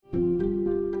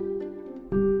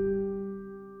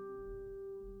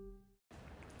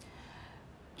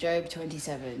Job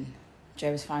 27,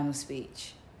 Job's final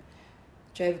speech.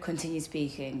 Job continued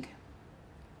speaking.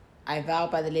 I vow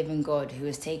by the living God who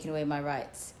has taken away my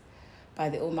rights, by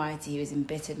the Almighty who has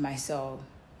embittered my soul,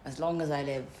 as long as I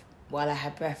live, while I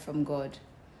have breath from God,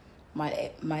 my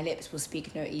lips will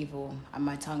speak no evil, and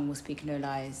my tongue will speak no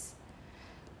lies.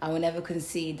 I will never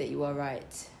concede that you are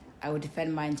right. I will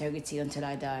defend my integrity until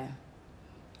I die.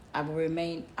 I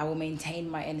will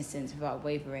maintain my innocence without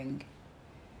wavering.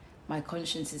 My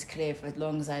conscience is clear for as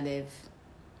long as I live.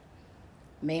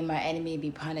 May my enemy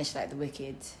be punished like the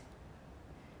wicked,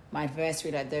 my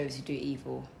adversary like those who do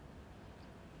evil.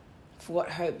 For what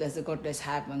hope does the godless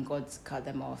have when God cuts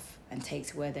them off and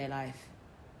takes away their life?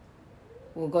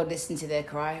 Will God listen to their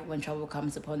cry when trouble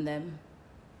comes upon them?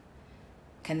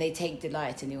 Can they take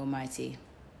delight in the Almighty?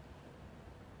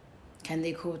 Can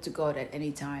they call to God at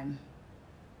any time?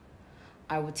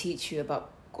 I will teach you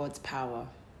about God's power.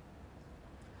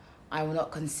 I will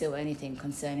not conceal anything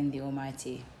concerning the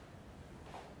Almighty.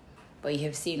 But you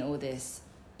have seen all this,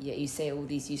 yet you say all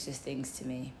these useless things to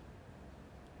me.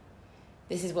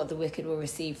 This is what the wicked will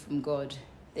receive from God.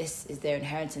 This is their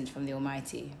inheritance from the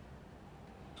Almighty.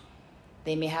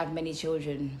 They may have many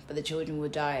children, but the children will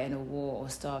die in a war or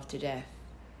starve to death.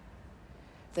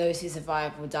 Those who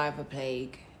survive will die of a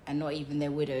plague, and not even their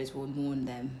widows will mourn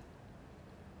them.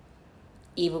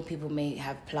 Evil people may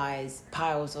have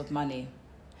piles of money,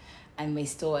 and may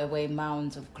store away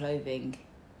mounds of clothing.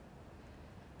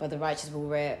 But the righteous will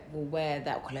wear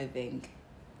that clothing,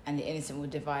 and the innocent will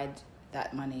divide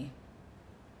that money.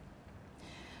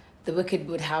 The wicked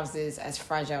build houses as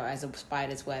fragile as a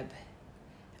spider's web,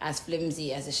 as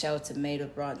flimsy as a shelter made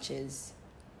of branches.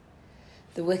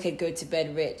 The wicked go to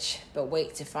bed rich, but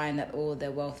wake to find that all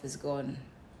their wealth is gone.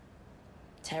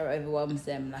 Terror overwhelms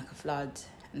them like a flood,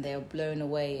 and they are blown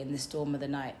away in the storm of the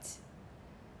night.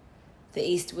 The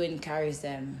east wind carries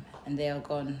them, and they are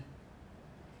gone.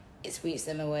 It sweeps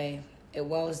them away. It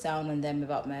whirls down on them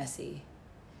without mercy.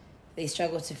 They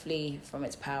struggle to flee from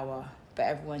its power, but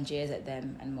everyone jeers at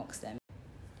them and mocks them.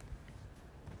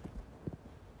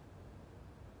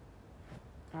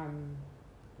 I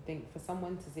think for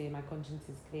someone to say my conscience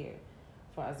is clear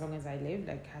for as long as I live,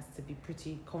 has to be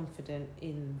pretty confident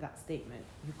in that statement.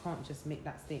 You can't just make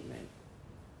that statement.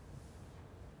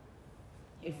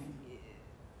 If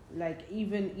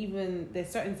even there's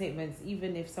certain statements,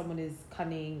 even if someone is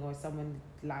cunning or someone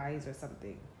lies or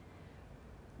something,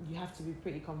 you have to be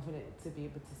pretty confident to be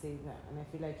able to say that. And I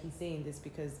feel like he's saying this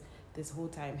because this whole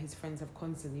time his friends have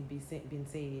constantly been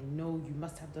saying, no, you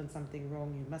must have done something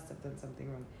wrong, you must have done something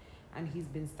wrong. And he's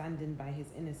been standing by his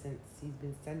innocence. He's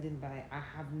been standing by, I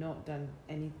have not done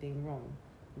anything wrong.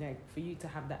 For you to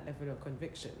have that level of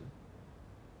conviction,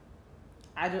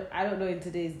 I don't know in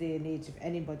today's day and age if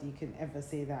anybody can ever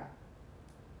say that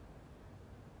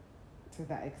to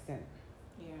that extent.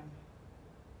 Yeah.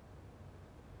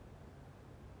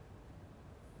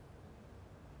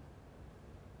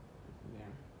 Yeah.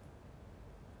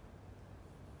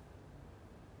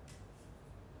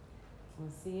 We'll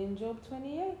see you in Job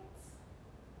 28.